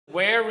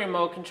Wear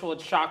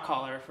remote-controlled shot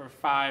collar for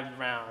 5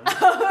 rounds.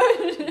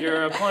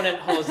 Your opponent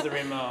holds the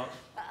remote.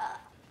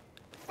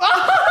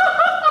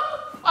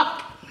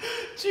 Fuck!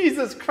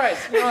 Jesus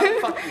Christ! You know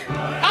what? Fuck you.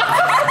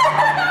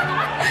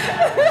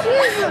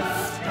 Jesus.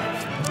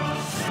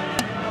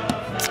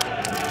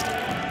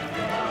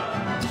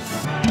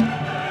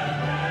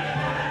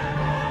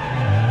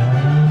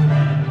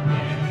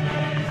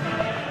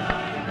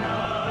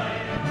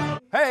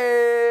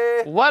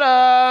 Hey! What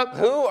up?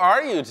 Who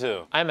are you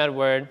two? I'm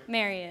Edward.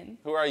 Marion.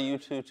 Who are you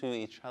two to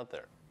each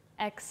other?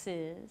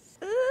 Exes.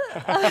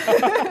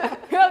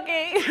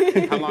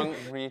 Okay. How long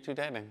were you two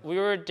dating? We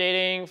were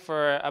dating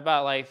for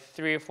about like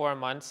 3 or 4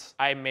 months.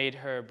 I made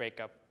her break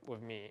up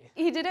with me.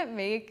 He didn't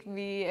make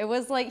me. It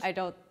was like, I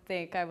don't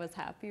think I was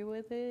happy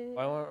with it.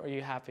 Why weren't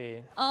you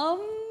happy?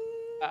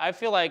 I I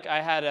feel like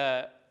I had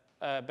a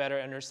better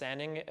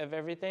understanding of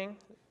everything.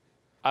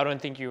 I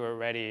don't think you were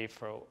ready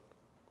for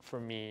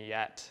me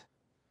yet.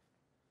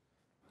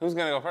 Who's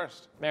gonna go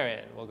first?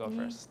 Marion will go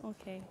first.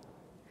 Okay.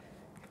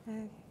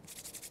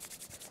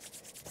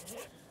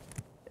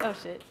 Oh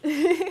shit.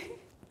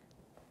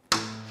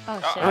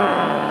 Oh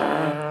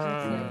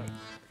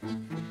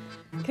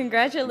shit.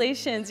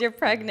 Congratulations, you're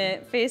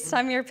pregnant.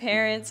 FaceTime your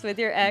parents with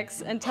your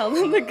ex and tell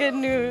them the good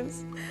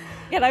news.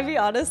 Can I be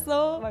honest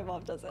though? My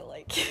mom doesn't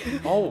like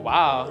you. Oh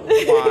wow.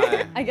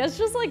 Why? I guess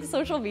just like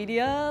social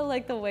media,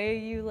 like the way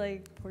you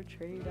like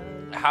portrayed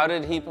us. How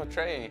did he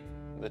portray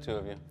the two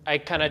of you? I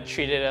kind of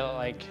treated it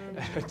like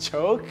a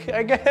joke,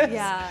 I guess.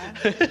 Yeah.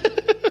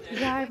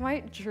 Yeah, I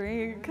might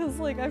drink, cause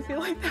like I feel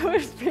like that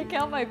would freak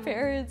out my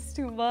parents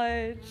too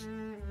much.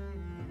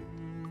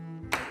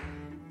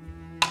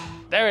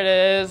 There it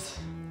is.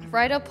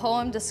 Write a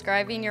poem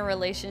describing your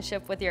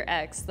relationship with your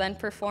ex, then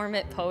perform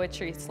it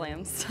poetry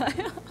slam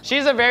style.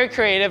 She's a very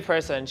creative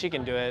person. She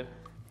can do it.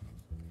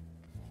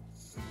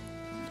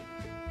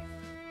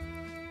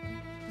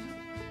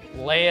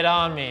 Lay it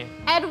on me.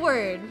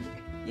 Edward,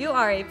 you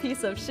are a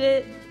piece of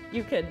shit.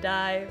 You could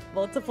die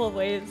multiple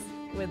ways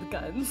with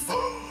guns.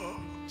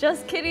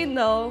 Just kidding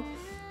though.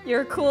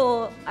 You're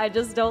cool. I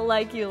just don't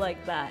like you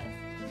like that.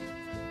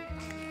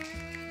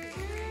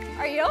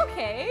 Are you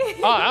okay?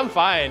 Oh, I'm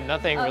fine.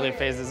 Nothing really Okay.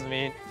 phases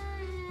me.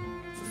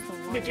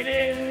 Stick it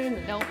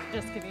in. Nope,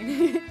 just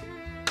kidding.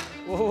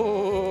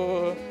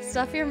 Ooh.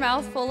 Stuff your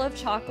mouth full of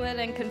chocolate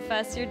and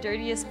confess your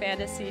dirtiest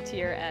fantasy to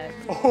your ex.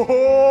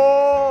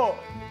 Oh.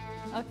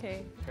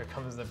 Okay. Here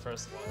comes the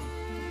first one.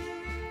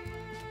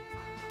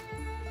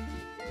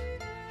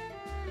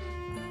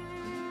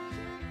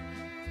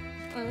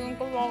 I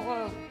think about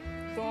like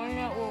doing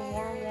it with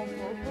more than one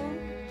person.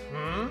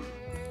 Hmm?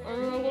 Are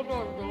you think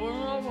about doing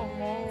it with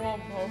more than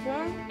one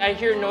person? I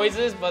hear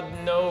noises, but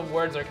no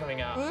words are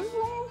coming out.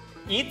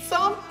 Eat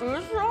some?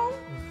 Threesome?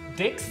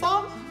 Dick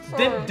some?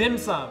 Sure. Dim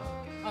sum.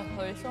 A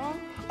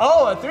threesome?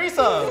 Oh, a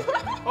threesome!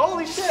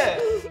 Holy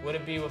shit! Would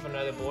it be with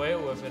another boy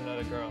or with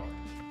another girl?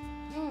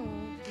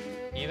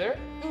 Either?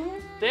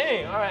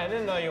 Dang, alright, I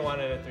didn't know you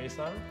wanted a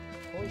threesome.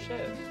 Holy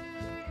shit.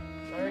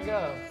 There we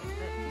go.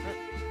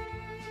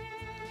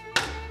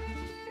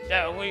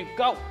 There we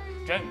go.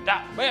 Drink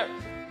that beer.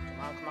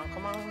 Come on, come on,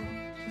 come on.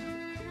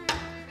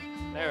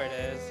 There it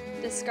is.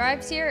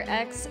 Describe to your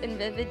ex in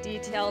vivid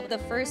detail the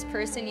first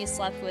person you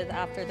slept with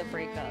after the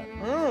breakup.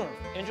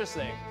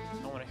 Interesting.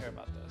 I want to hear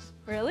about this.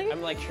 Really?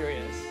 I'm like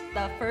curious.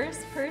 The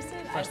first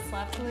person I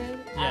slept with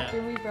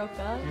after we broke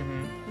up,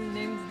 his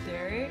name's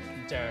Derek.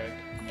 Derek.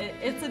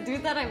 It's a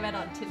dude that I met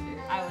on Tinder.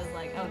 I was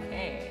like,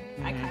 okay,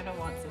 I kind of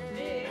want some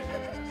dick.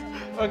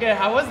 Okay,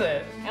 how was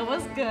it? It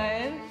was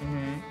good.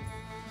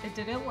 It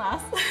didn't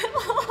last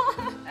that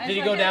long. Did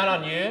he go down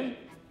on you?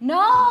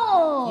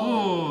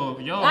 No!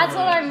 Ooh, yo. That's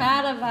what I'm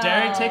mad about.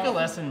 Derek, take a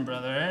lesson,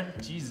 brother.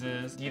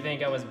 Jesus. Do you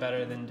think I was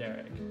better than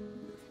Derek?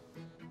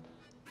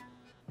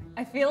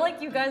 I feel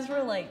like you guys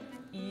were like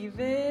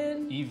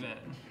even. Even.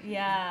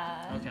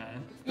 Yeah. Okay.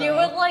 You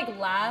would like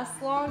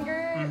last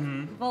longer,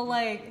 but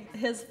like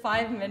his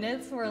 5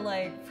 minutes were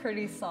like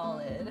pretty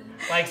solid.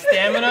 Like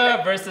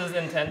stamina versus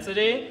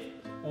intensity?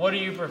 What do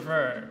you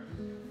prefer?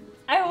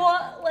 I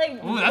want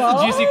like Ooh, that's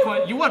both. a juicy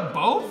question. You want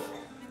both?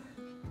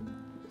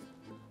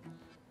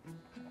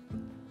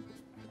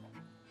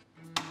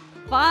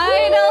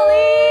 Finally!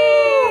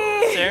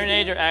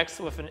 Serenade your ex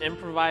with an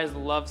improvised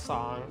love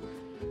song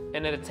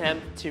in an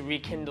attempt to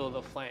rekindle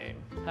the flame.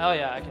 Hell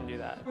yeah, I can do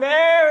that.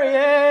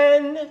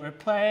 Marion! We're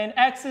playing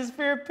Exes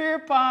for beer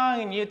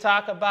pong and you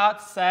talk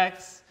about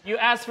sex. You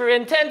ask for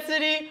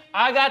intensity,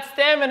 I got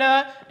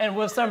stamina, and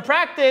with some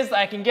practice,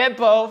 I can get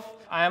both.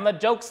 I am a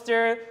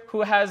jokester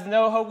who has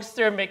no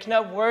hoster, making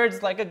up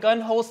words like a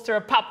gun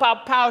holster. Pow, pow,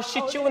 pow,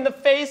 shoot you in the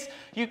face.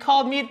 You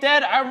called me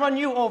dead, I run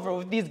you over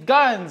with these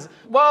guns.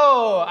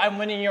 Whoa, I'm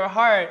winning your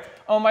heart.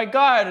 Oh my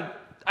God,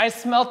 I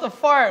smelt a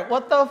fart.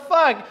 What the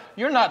fuck?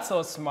 You're not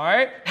so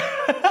smart.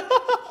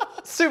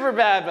 Super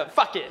bad, but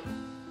fuck it.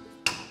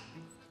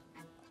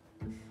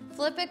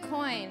 Flip a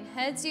coin.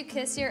 Heads, you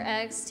kiss your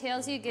ex.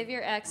 Tails, you give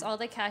your ex all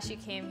the cash you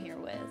came here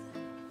with.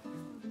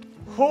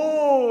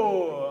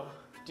 Ooh.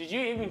 Did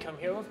you even come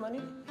here with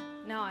money?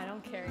 No, I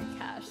don't carry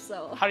cash,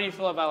 so. How do you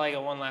feel about like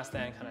a one last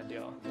stand kind of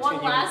deal?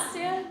 One last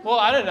stand? Well,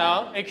 I don't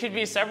know. It could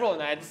be several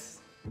nights.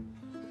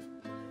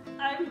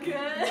 I'm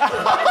good.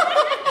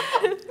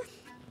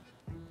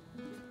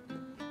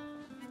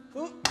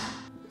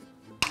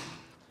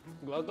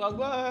 Glug, glug,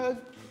 glug.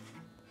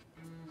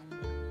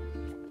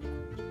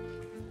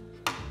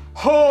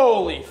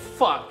 Holy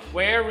fuck!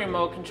 Wear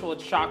remote controlled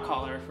shot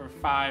collar for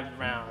 5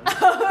 rounds.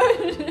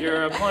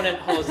 Your opponent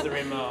holds the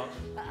remote.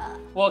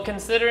 Well,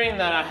 considering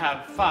that I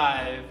have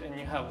 5 and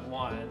you have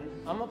 1,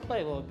 I'm gonna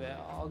play a little bit.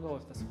 I'll go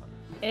with this one.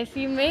 If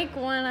you make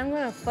one, I'm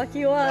gonna fuck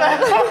you up.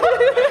 No,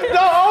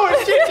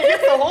 oh shit, she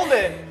gets to hold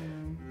it.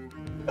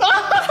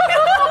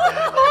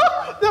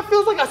 That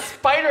feels like a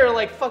spider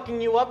like fucking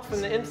you up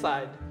from the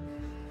inside.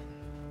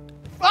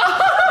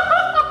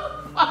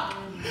 Fuck.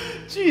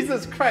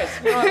 Jesus Christ,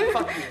 you know what?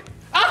 Fuck you.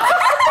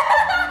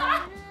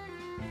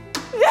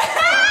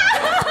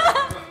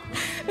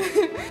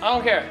 I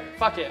don't care.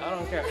 Fuck it, I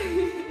don't care.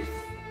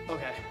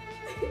 Okay.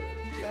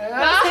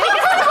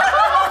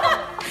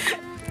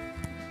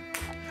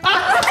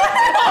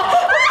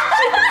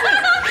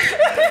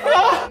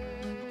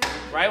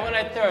 Right when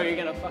I throw, you're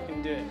gonna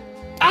fucking do it.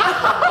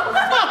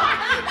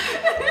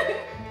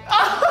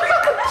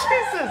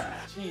 Jesus.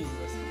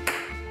 Jesus.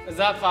 Is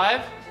that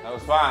 5? That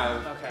was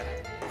 5. Okay.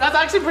 That's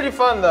actually pretty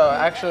fun though,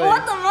 actually.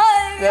 What the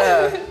fuck?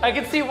 Yeah. I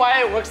can see why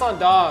it works on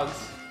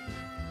dogs.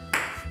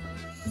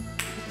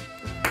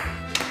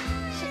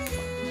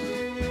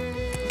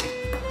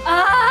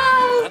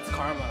 That's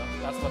karma.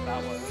 That's what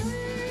that was.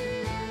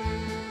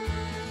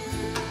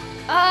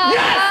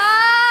 Yes!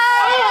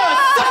 Oh,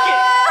 suck it!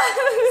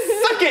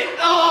 Suck it!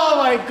 Oh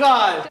my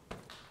god!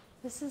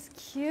 This is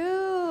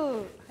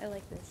cute. I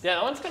like this. Yeah,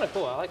 that one's kind of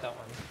cool. I like that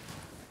one.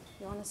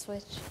 You want to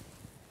switch?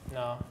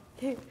 No.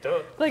 Okay. Do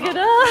it. Look it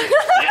up.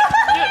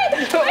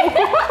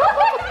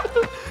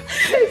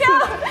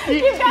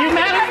 You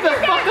managed to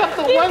fuck up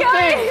the one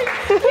thing.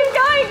 Keep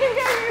going.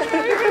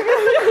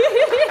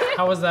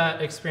 How was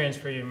that experience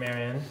for you,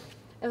 Marion?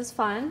 It was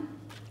fun.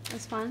 It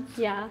was fun.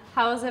 Yeah.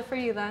 How was it for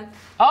you then?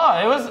 Oh,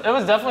 it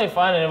was definitely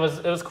fun, and it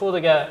was cool to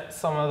get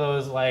some of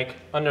those like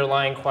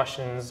underlying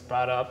questions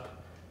brought up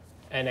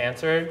and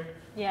answered.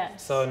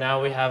 Yes. So now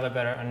we have a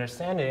better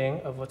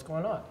understanding of what's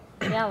going on.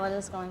 Yeah, what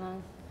is going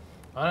on?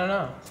 I don't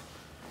know.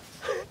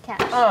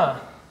 Cash.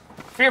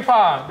 Fear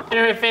Pong.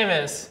 Very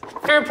famous.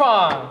 Fear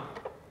Pong.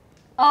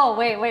 Oh,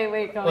 wait.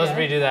 Go Let's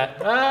ahead. redo that.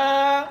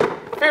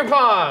 Fear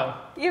Pong.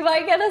 You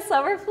might get a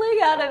summer fling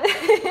out of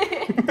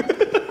it.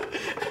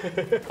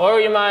 Or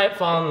you might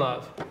fall in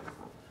love.